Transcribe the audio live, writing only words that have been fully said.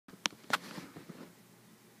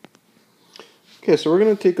Okay, so we're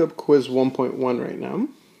going to take up quiz 1.1 right now.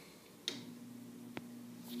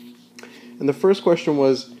 And the first question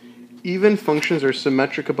was, even functions are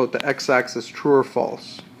symmetric about the x-axis, true or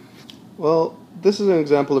false? Well, this is an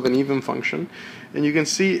example of an even function, and you can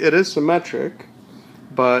see it is symmetric,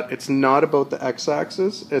 but it's not about the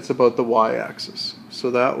x-axis, it's about the y-axis. So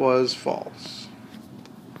that was false.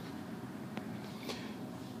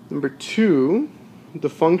 Number 2, the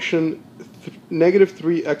function negative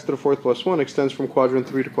 3x to the fourth plus 1 extends from quadrant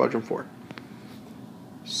 3 to quadrant 4.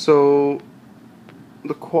 So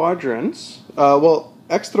the quadrants, well,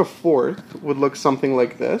 x to the fourth would look something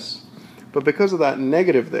like this, but because of that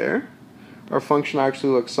negative there, our function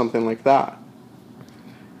actually looks something like that.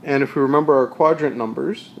 And if we remember our quadrant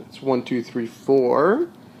numbers, it's 1, 2, 3, 4,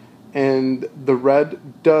 and the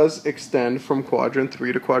red does extend from quadrant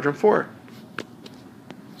 3 to quadrant 4.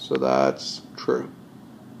 So that's true.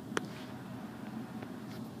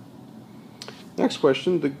 Next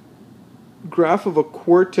question, the graph of a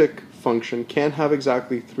quartic function can have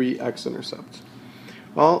exactly 3 x-intercepts.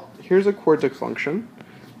 Well, here's a quartic function,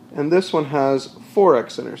 and this one has 4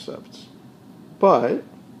 x-intercepts. But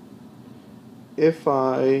if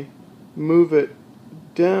I move it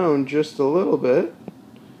down just a little bit,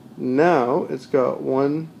 now it's got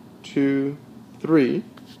 1, 2, 3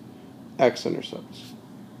 x-intercepts.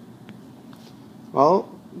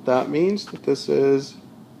 Well, that means that this is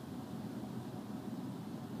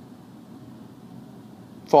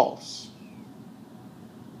false.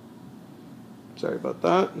 Sorry about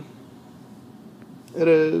that. It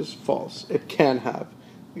is false. It can have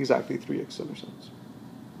exactly 3 x-intercepts.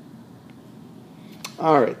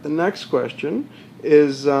 Alright, the next question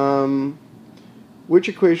is which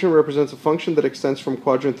equation represents a function that extends from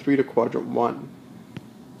quadrant 3 to quadrant 1?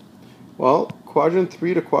 Well, quadrant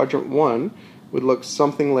 3 to quadrant 1 would look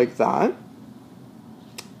something like that.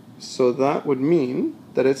 So that would mean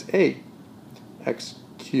that it's a x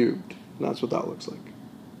cubed. And that's what that looks like.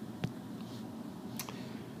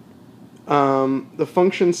 The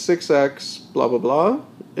function 6x blah blah blah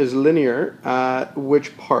is linear at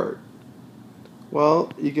which part?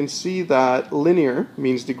 Well, you can see that linear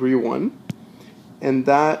means degree 1, and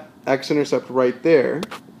that x-intercept right there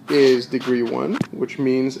is degree 1, which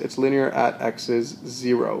means it's linear at x is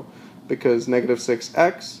 0, because negative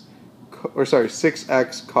 6x, or sorry,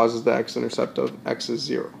 6x causes the x-intercept of x is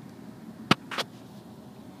 0.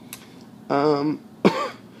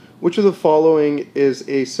 Which of the following is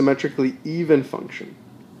a symmetrically even function?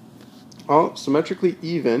 Well, symmetrically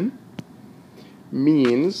even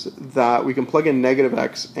means that we can plug in negative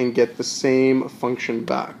x and get the same function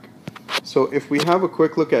back. So if we have a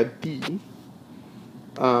quick look at B,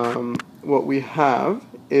 what we have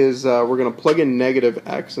is we're going to plug in negative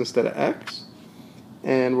x instead of x,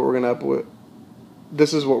 and what we're going to end up with,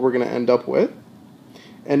 this is what we're going to end up with.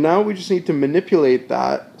 And now we just need to manipulate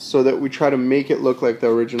that so that we try to make it look like the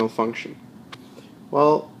original function.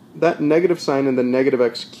 Well, that negative sign in the negative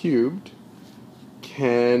x cubed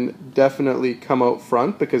can definitely come out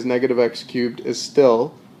front because negative x cubed is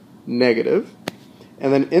still negative.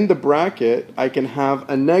 And then in the bracket, I can have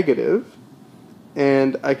a negative,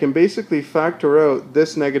 and I can basically factor out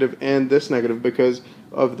this negative and this negative because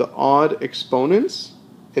of the odd exponents,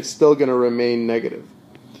 it's still going to remain negative.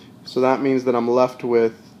 So that means that I'm left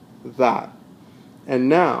with that. And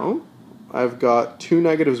now I've got 2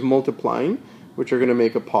 negatives multiplying, which are going to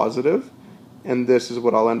make a positive, and this is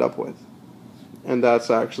what I'll end up with. And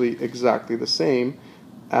that's actually exactly the same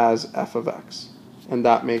as f of x. And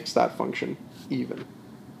that makes that function even.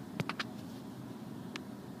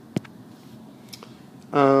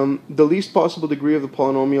 The least possible degree of the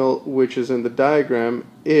polynomial which is in the diagram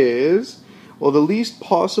is, well, the least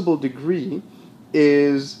possible degree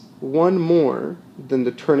is 1 more than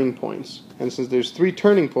the turning points. And since there's 3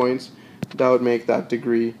 turning points, that would make that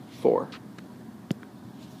degree 4.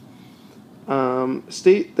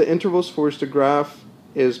 State the intervals for which the graph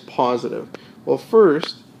is positive. Well,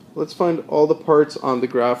 first, let's find all the parts on the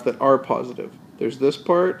graph that are positive. There's this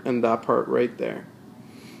part and that part right there.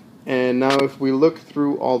 And now if we look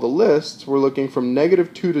through all the lists, we're looking from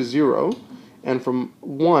negative 2 to 0 and from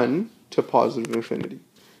 1 to positive infinity.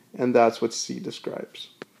 And that's what C describes.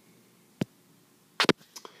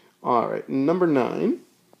 Alright, number 9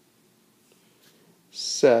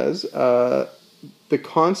 says the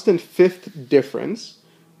constant fifth difference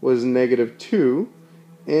was negative 2,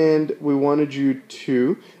 and we wanted you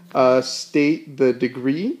to state the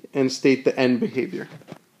degree and state the end behavior.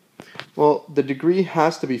 Well, the degree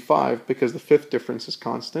has to be 5 because the fifth difference is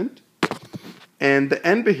constant. And the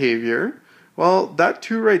end behavior, well, that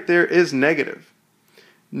 2 right there is negative.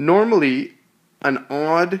 Normally, an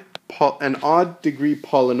odd an odd degree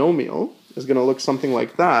polynomial is going to look something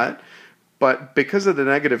like that, but because of the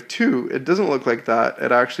negative 2, it doesn't look like that.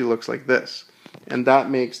 It actually looks like this. And that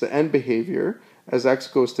makes the end behavior as x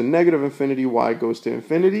goes to negative infinity, y goes to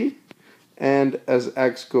infinity, and as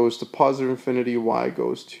x goes to positive infinity, y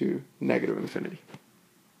goes to negative infinity.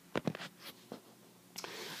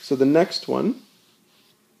 So the next one,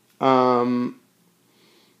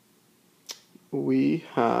 we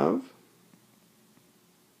have,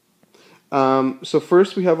 so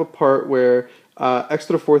first we have a part where x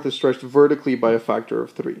to the fourth is stretched vertically by a factor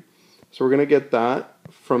of 3. So we're going to get that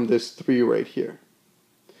from this 3 right here.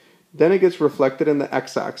 Then it gets reflected in the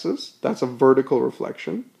x-axis. That's a vertical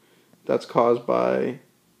reflection. That's caused by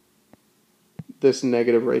this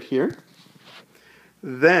negative right here.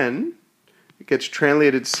 Then it gets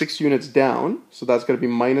translated 6 units down, so that's going to be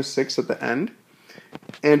minus 6 at the end,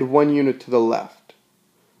 and 1 unit to the left.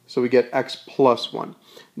 So we get x plus 1.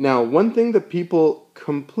 Now, one thing that people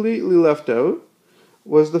completely left out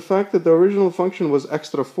was the fact that the original function was x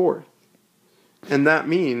to the fourth. And that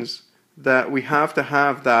means that we have to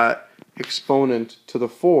have that exponent to the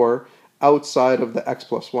 4 outside of the x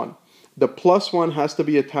plus 1. The plus 1 has to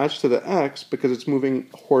be attached to the x because it's moving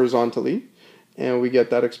horizontally, and we get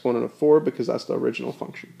that exponent of 4 because that's the original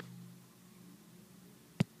function.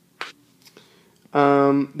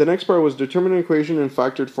 The next part was determine an equation in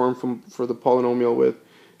factored form for the polynomial with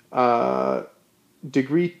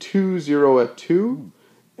degree 2, 0 at 2,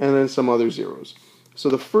 and then some other zeros. So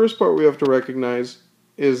the first part we have to recognize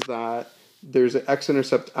is that there's an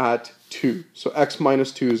x-intercept at 2. So x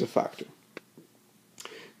minus 2 is a factor.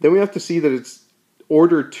 Then we have to see that it's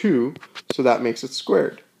order 2, so that makes it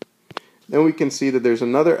squared. Then we can see that there's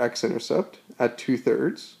another x-intercept at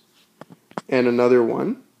 2/3 and another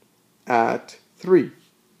one at 3.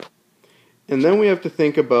 And then we have to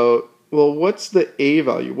think about, well, what's the a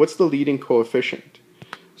value? What's the leading coefficient?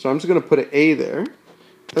 So I'm just going to put an a there, and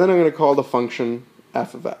then I'm going to call the function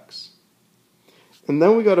f of x. And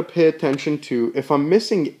then we got to pay attention to, if I'm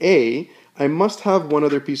missing a, I must have one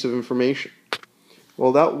other piece of information.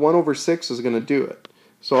 Well, that 1 over 6 is going to do it.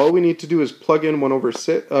 So all we need to do is plug in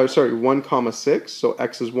 1 comma 6, so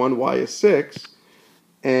x is 1, y is 6,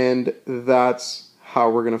 and that's how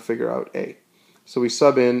we're going to figure out a. So we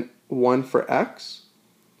sub in 1 for x,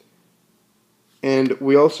 and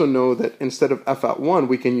we also know that instead of f at 1,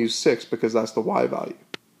 we can use 6 because that's the y value.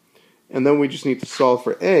 And then we just need to solve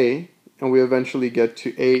for a, and we eventually get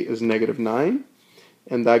to a is negative 9,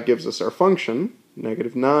 and that gives us our function,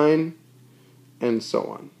 negative 9, and so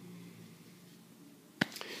on.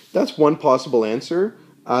 That's one possible answer.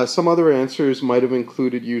 Some other answers might have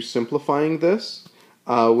included you simplifying this,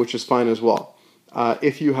 which is fine as well.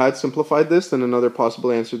 If you had simplified this, then another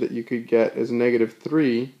possible answer that you could get is negative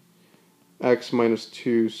 3 x minus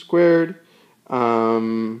 2 squared,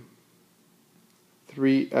 3x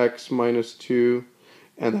minus 2,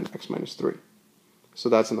 and then x minus 3. So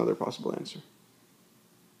that's another possible answer.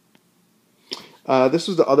 This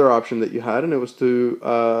was the other option that you had, and it was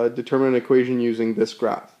to determine an equation using this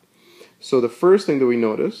graph. So the first thing that we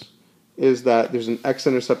notice is that there's an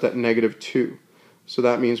x-intercept at negative 2. So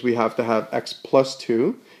that means we have to have x plus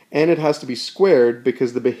 2, and it has to be squared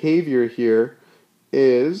because the behavior here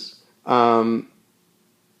is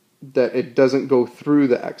that it doesn't go through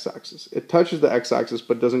the x-axis. It touches the x-axis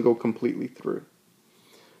but doesn't go completely through.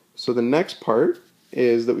 So the next part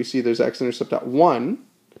is that we see there's x-intercept at 1,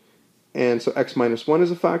 and so x minus 1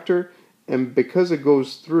 is a factor, and because it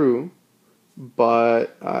goes through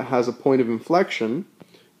but has a point of inflection,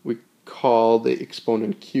 we call the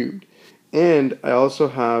exponent cubed. And I also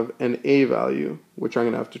have an a value, which I'm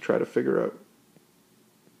going to have to try to figure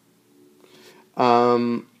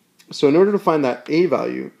out. So in order to find that a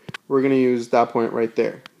value, we're going to use that point right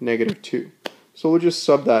there, negative 2. So we'll just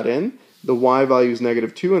sub that in. The y value is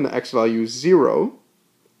negative 2 and the x value is 0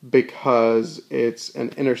 because it's an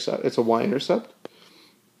intercept. It's a y-intercept.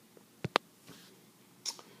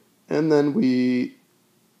 And then we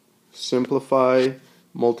simplify,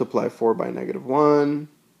 multiply 4 by negative 1,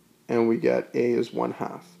 and we get a is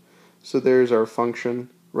 1/2. So there's our function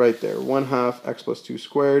right there, 1/2 x plus 2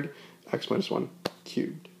 squared, x minus 1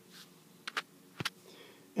 cubed.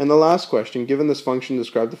 And the last question, given this function,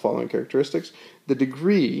 describe the following characteristics. The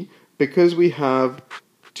degree, because we have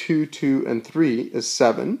 2, 2, and 3, is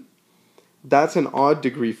 7. That's an odd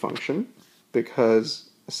degree function because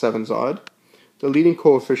 7's odd. The leading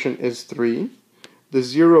coefficient is 3. The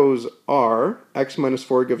zeros are, x minus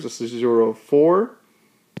 4 gives us a 0 of 4.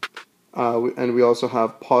 And we also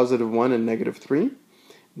have positive 1 and negative 3.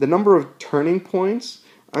 The number of turning points,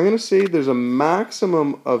 I'm going to say there's a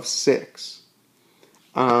maximum of 6.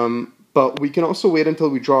 But we can also wait until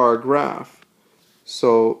we draw our graph.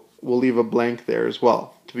 So we'll leave a blank there as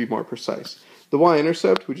well, to be more precise. The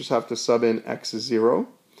y-intercept, we just have to sub in x is 0.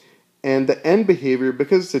 And the end behavior,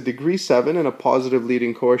 because it's a degree 7 and a positive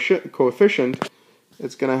leading coefficient,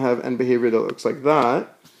 it's going to have end behavior that looks like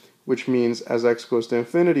that, which means as x goes to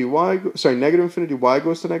infinity, negative infinity, y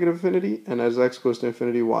goes to negative infinity, and as x goes to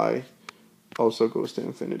infinity, y also goes to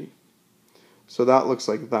infinity. So that looks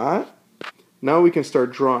like that. Now we can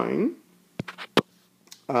start drawing.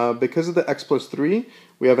 Because of the x plus 3,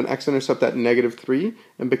 we have an x-intercept at negative 3,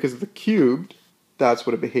 and because of the cubed, that's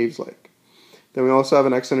what it behaves like. Then we also have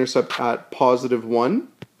an x-intercept at positive 1,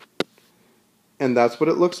 and that's what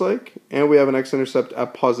it looks like. And we have an x-intercept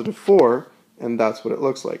at positive 4, and that's what it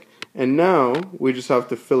looks like. And now we just have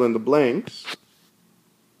to fill in the blanks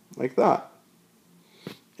like that.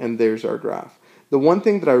 And there's our graph. The one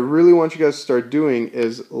thing that I really want you guys to start doing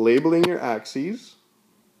is labeling your axes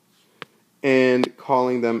and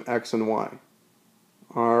calling them x and y.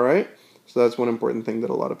 Alright? So that's one important thing that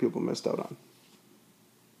a lot of people missed out on.